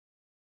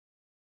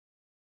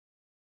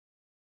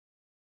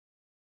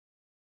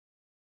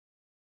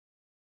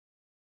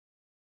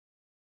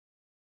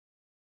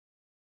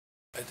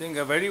I think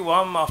a very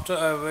warm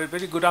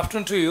very good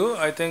afternoon to you.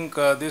 I think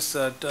the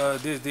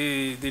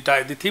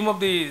theme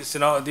of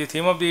the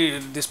theme of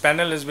this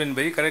panel has been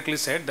very correctly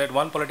said, that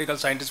one political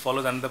scientist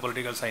follows another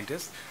political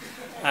scientist,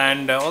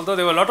 and although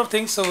there were a lot of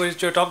things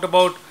which you talked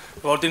about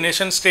the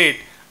nation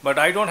state, but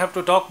I don't have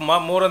to talk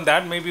more on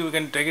that. Maybe we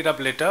can take it up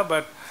later,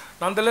 but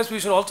nonetheless we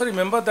should also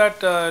remember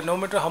that no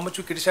matter how much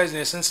we criticize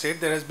nation state,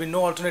 there has been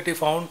no alternative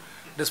found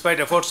despite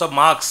efforts of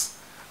Marx,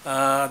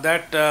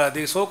 that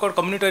the so-called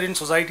communitarian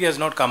society has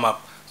not come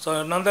up.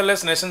 So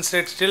nonetheless, nation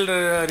state still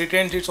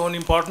retains its own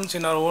importance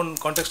in our own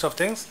context of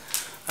things.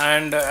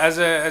 And as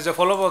a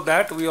follow-up of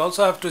that, we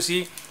also have to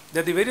see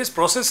that the various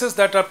processes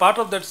that are part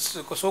of that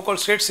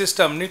so-called state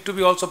system need to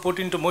be also put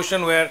into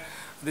motion, where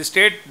the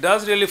state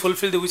does really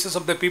fulfill the wishes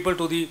of the people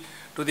to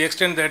the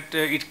extent that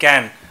it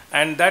can,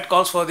 and that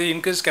calls for the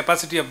increased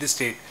capacity of the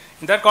state.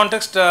 In that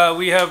context,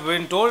 we have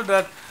been told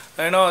that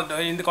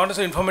in the context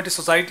of informative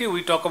society,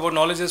 we talk about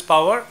knowledge is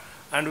power,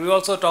 and we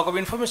also talk of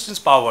information is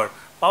power.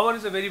 Power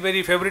is a very,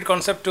 very favorite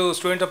concept to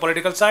students of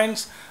political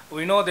science.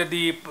 We know that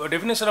the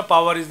definition of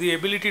power is the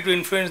ability to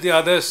influence the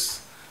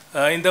others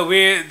in the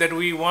way that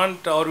we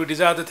want or we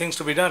desire the things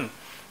to be done.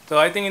 So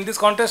I think in this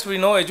context, we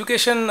know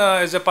education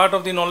as a part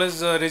of the knowledge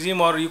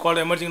regime, or you call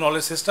it emerging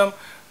knowledge system,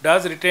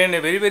 does retain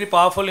a very, very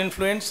powerful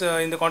influence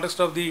in the context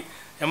of the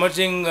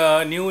emerging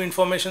new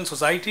information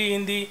society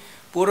in the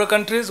poorer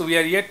countries. We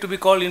are yet to be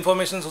called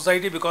information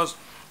society because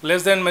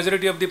less than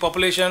majority of the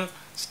population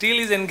still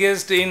is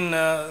engaged in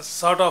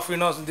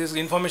these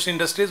information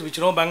industries, which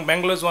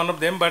Bangalore is one of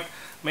them, but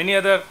many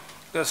other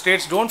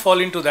states don't fall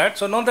into that.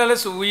 So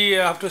nonetheless, we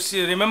have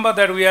to remember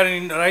that we are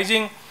in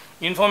rising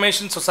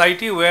information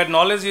society where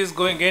knowledge is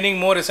gaining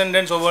more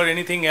ascendance over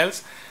anything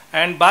else,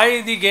 and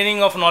by the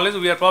gaining of knowledge,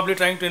 we are probably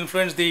trying to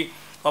influence the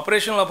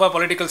operation of our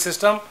political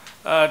system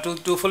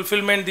to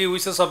fulfillment the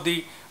wishes of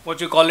the what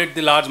you call it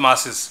the large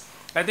masses.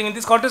 I think in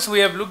this context we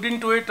have looked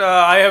into it.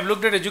 I have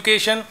looked at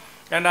education,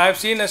 and I have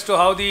seen as to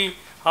how the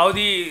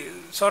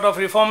sort of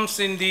reforms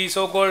in the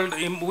so-called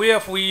way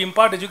of we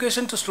impart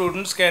education to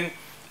students can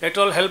at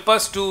all help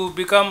us to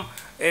become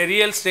a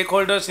real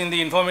stakeholders in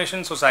the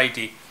information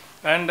society.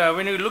 And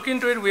when you look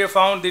into it, we have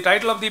found the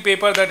title of the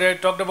paper that I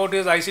talked about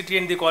is ICT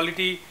and the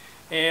quality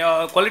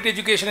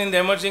education in the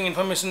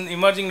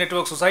emerging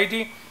network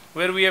society,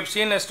 where we have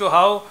seen as to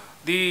how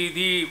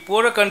the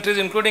poorer countries,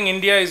 including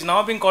India, is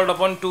now being called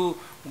upon to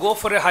go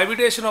for a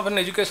hybridization of an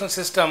educational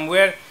system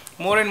where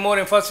more and more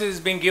emphasis is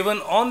being given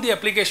on the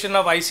application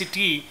of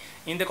ICT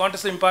in the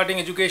context of imparting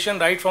education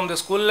right from the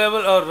school level,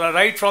 or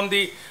right from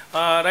the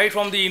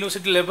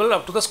university level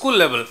up to the school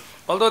level.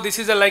 Although this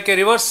is like a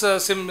reverse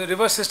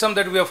system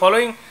that we are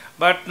following,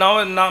 but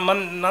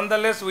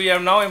nonetheless we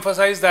have now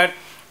emphasized that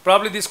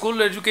probably the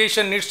school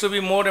education needs to be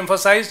more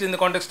emphasized in the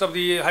context of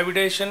the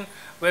hybridization,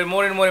 where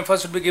more and more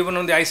emphasis should be given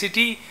on the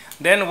ICT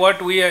than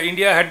what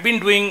India had been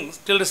doing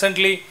till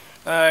recently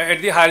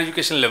at the higher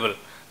education level.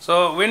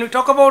 So when we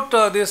talk about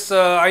this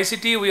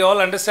ICT, we all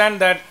understand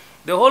that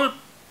the whole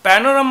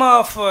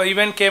panorama of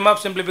event came up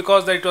simply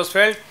because that it was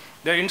felt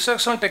that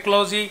instructional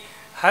technology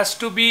has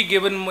to be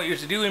given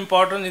its due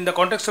importance in the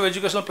context of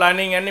educational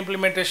planning and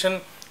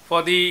implementation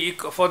for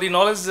the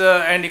knowledge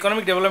and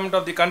economic development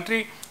of the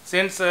country,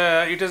 since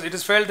it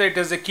is felt that it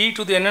is a key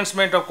to the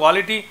enhancement of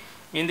quality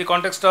in the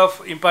context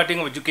of imparting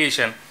of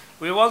education.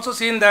 We have also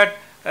seen that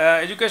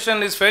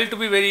education is felt to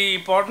be very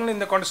important in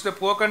the context of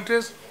poor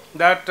countries,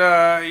 that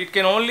it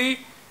can only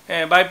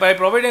by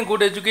providing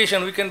good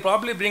education we can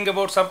probably bring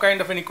about some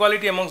kind of an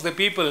equality amongst the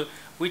people,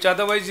 which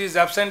otherwise is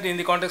absent in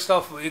the context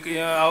of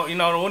in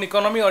our own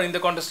economy or in the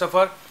context of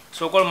our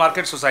so-called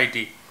market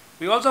society.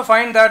 We also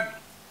find that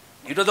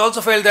it was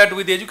also felt that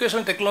with the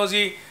educational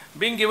technology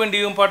being given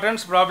due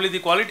importance, probably the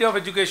quality of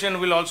education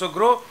will also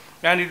grow,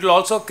 and it will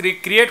also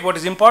create what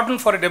is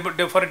important for a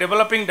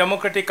developing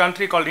democratic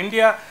country called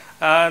India,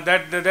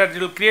 that it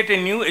will create a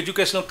new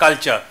educational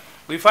culture.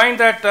 We find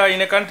that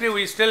in a country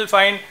we still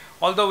find,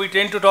 although we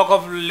tend to talk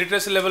of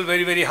literacy level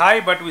very, very high,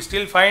 but we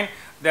still find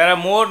there are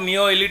more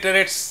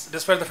neo-illiterates,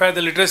 despite the fact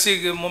the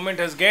literacy movement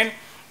has gained.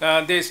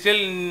 They still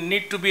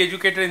need to be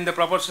educated in the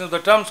proportion of the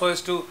term so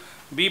as to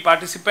be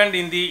participant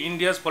in the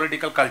India's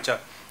political culture.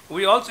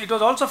 It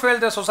was also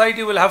felt that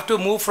society will have to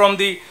move from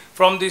the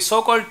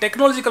so-called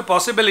technological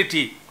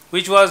possibility,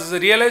 which was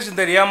realized in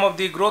the realm of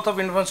the growth of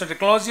information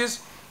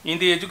technologies in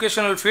the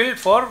educational field,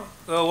 for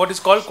what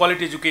is called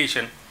quality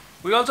education.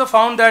 We also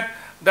found that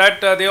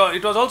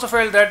it was also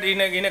felt that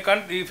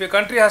if a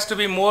country has to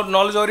be more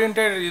knowledge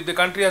oriented, if the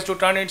country has to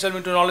turn itself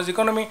into knowledge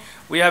economy,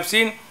 we have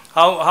seen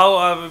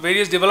how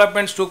various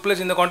developments took place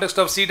in the context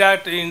of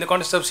CDAT, in the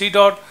context of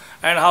CDOT,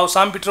 and how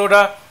Sam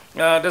Pitroda,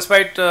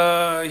 despite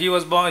he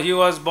was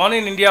born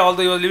in India,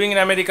 although he was living in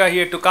America, he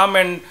had to come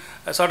and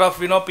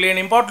play an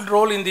important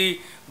role in the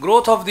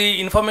growth of the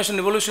information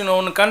revolution in our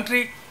own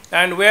country,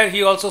 and where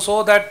he also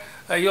saw that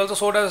he also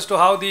showed us to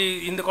how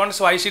in the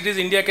context of ICTs,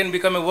 India can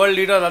become a world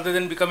leader rather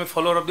than become a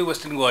follower of the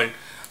Western world.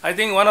 I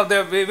think one of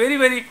the very,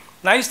 very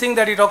nice thing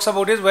that he talks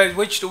about is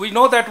which we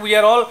know that we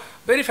are all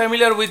very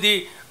familiar with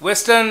the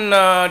Western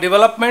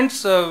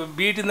developments,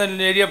 be it in the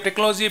area of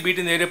technology, be it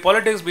in the area of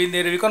politics, be it in the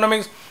area of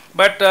economics.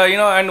 But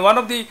and one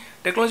of the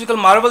technological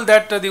marvel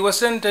that the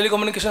Western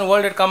telecommunication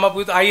world had come up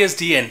with,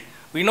 ISDN.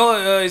 We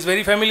know is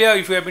very familiar.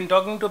 If you have been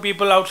talking to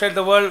people outside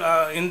the world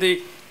in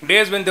the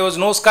days when there was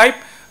no Skype,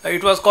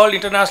 it was called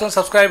International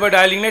Subscriber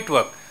Dialing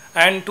Network.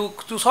 And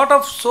to sort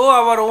of show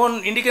our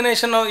own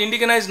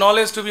indigenized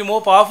knowledge to be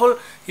more powerful,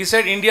 he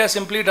said India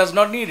simply does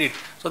not need it.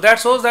 So that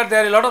shows that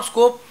there is a lot of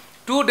scope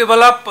to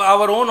develop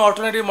our own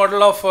alternative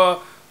model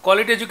of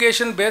quality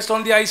education based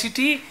on the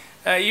ICT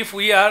if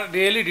we are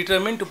really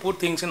determined to put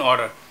things in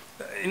order.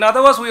 In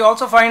other words, we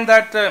also find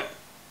that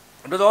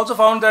it was also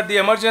found that the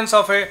emergence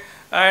of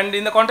and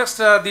in the context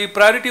the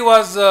priority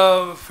was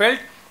felt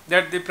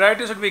that the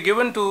priority should be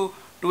given to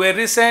a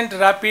recent,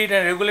 rapid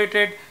and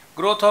regulated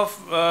growth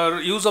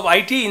of use of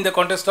IT in the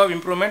context of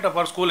improvement of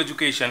our school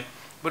education.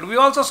 But we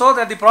also saw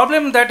that the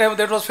problem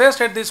that was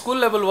faced at the school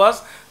level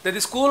was that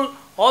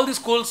all the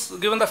schools,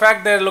 given the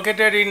fact they are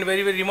located in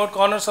very, very remote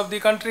corners of the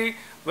country,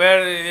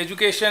 where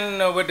education,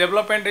 where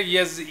development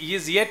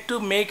is yet to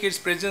make its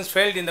presence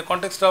felt in the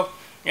context of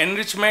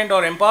enrichment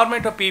or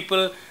empowerment of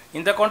people,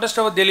 in the context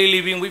of daily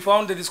living, we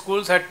found that the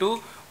schools had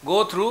to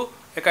go through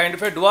a kind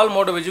of a dual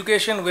mode of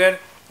education where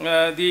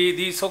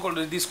the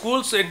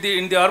schools in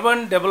the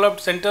urban developed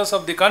centers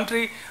of the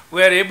country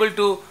were able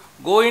to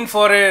go in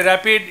for a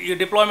rapid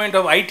deployment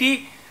of IT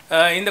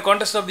in the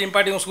context of the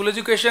imparting of school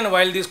education,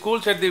 while the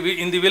schools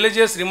in the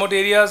villages, remote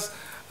areas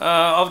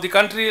of the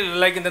country,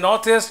 like in the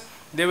northeast,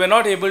 they were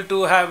not able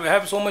to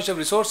have so much of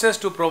resources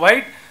to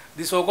provide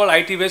the so-called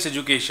IT-based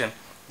education.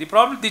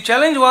 The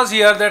challenge was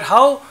here that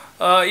how,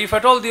 if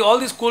at all, all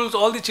the schools,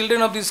 all the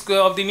children of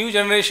the new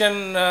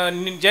generation,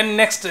 Gen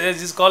Next,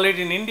 as is called it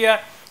in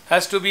India,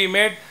 has to be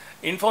made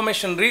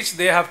information rich.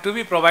 They have to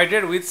be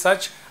provided with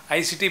such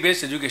ICT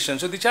based education.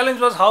 So the challenge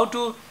was how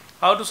to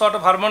sort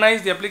of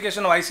harmonize the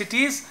application of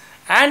ICTs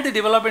and the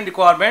development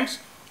requirements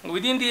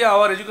within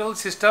our educational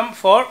system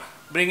for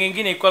bringing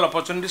in equal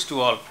opportunities to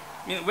all.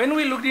 When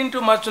we looked into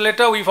much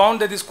later, we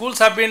found that the schools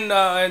have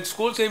been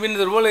schools even in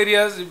the rural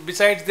areas,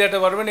 besides that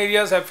of urban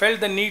areas, have felt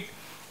the need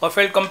or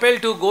felt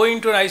compelled to go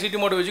into an ICT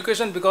mode of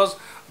education because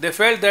they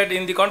felt that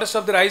in the context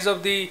of the rise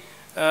of the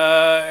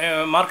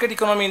market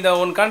economy in their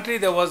own country,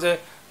 there was a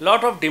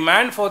lot of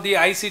demand for the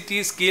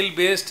ICT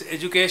skill-based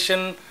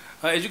education,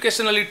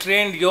 educationally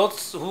trained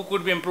youths who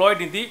could be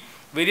employed in the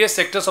various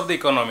sectors of the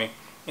economy.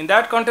 In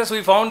that context,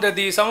 we found that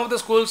some of the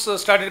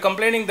schools started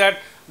complaining that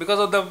because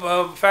of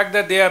the fact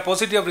that they are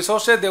paucity of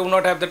resources, they would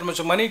not have that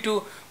much money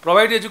to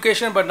provide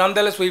education. But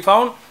nonetheless, we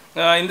found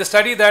in the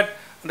study that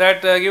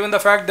given the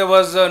fact there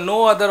was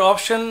no other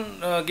option,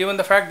 given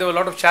the fact there were a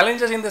lot of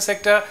challenges in the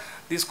sector,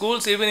 the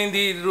schools even in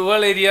the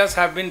rural areas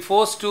have been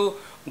forced to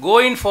go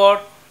in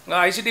for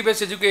ICT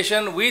based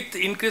education with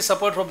increased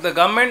support from the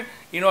government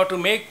in order to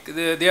make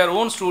their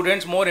own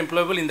students more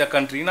employable in the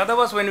country. In other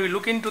words, when we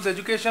look into the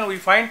education, we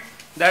find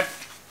that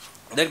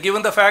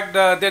given the fact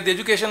that the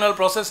educational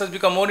process has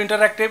become more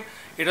interactive,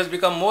 it has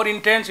become more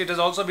intense, it has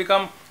also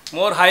become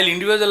more highly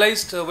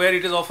individualized, where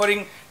it is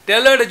offering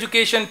tailored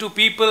education to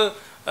people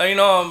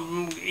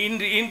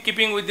in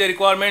keeping with their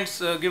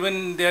requirements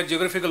given their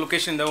geographical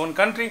location in their own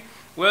country.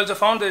 We also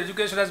found that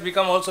education has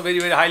become also very,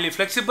 very highly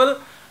flexible,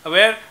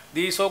 where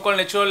the so-called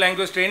natural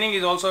language training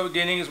is also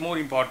gaining its more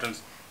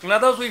importance. In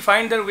others, we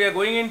find that we are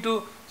going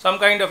into some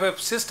kind of a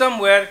system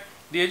where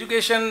the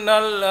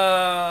educational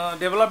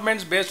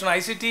developments based on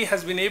ICT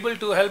has been able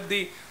to help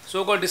the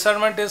so-called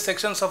disadvantaged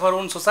sections of our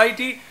own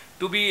society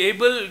to be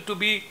able to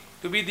be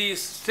the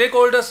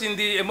stakeholders in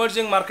the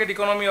emerging market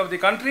economy of the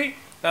country,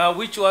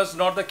 which was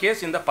not the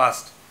case in the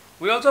past.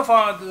 We also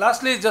found,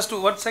 lastly, just to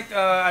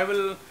I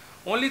will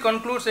only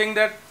conclude saying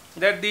that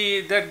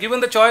given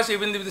the choice,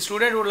 even if the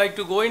student would like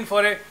to go in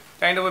for a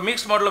kind of a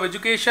mixed model of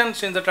education,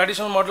 since the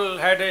traditional model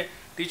had a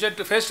teacher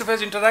to face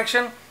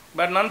interaction,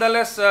 but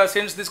nonetheless,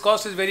 since this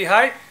cost is very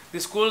high, the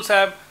schools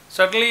have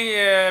certainly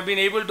been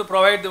able to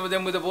provide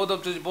them with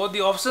both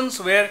the options,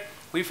 where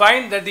we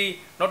find that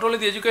not only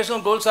the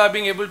educational goals are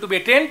being able to be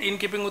attained in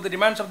keeping with the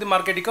demands of the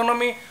market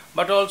economy,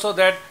 but also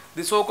that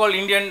the so-called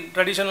Indian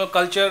traditional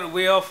cultural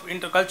way of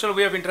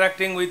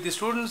interacting with the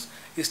students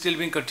is still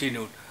being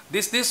continued.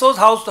 This shows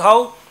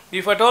how,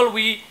 if at all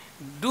we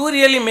do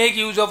really make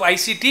use of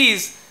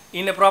ICTs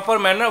in a proper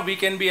manner, we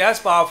can be as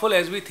powerful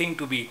as we think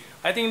to be.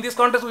 I think in this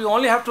context, we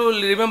only have to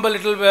remember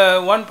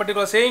one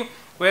particular saying,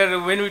 where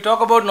when we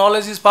talk about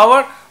knowledge is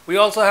power, we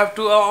also have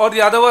to, or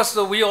the other was,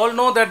 we all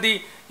know that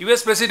the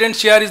US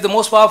President's chair is the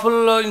most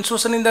powerful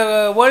institution in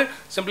the world,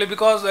 simply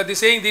because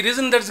the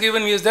reason that's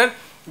given is that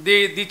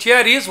the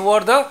chair is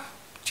what the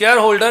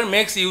chairholder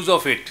makes use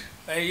of it.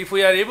 If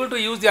we are able to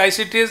use the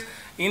ICTs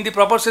in the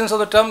proper sense of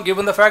the term,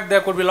 given the fact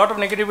there could be a lot of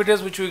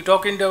negativities which we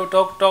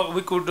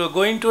we could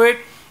go into it,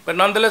 but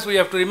nonetheless we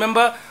have to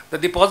remember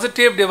that the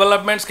positive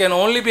developments can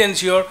only be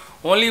ensured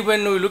only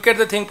when we look at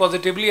the thing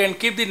positively and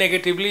keep the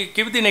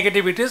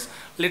negativities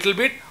little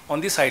bit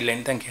on the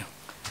sideline. Thank you.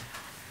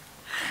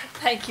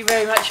 Thank you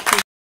very much, Peter.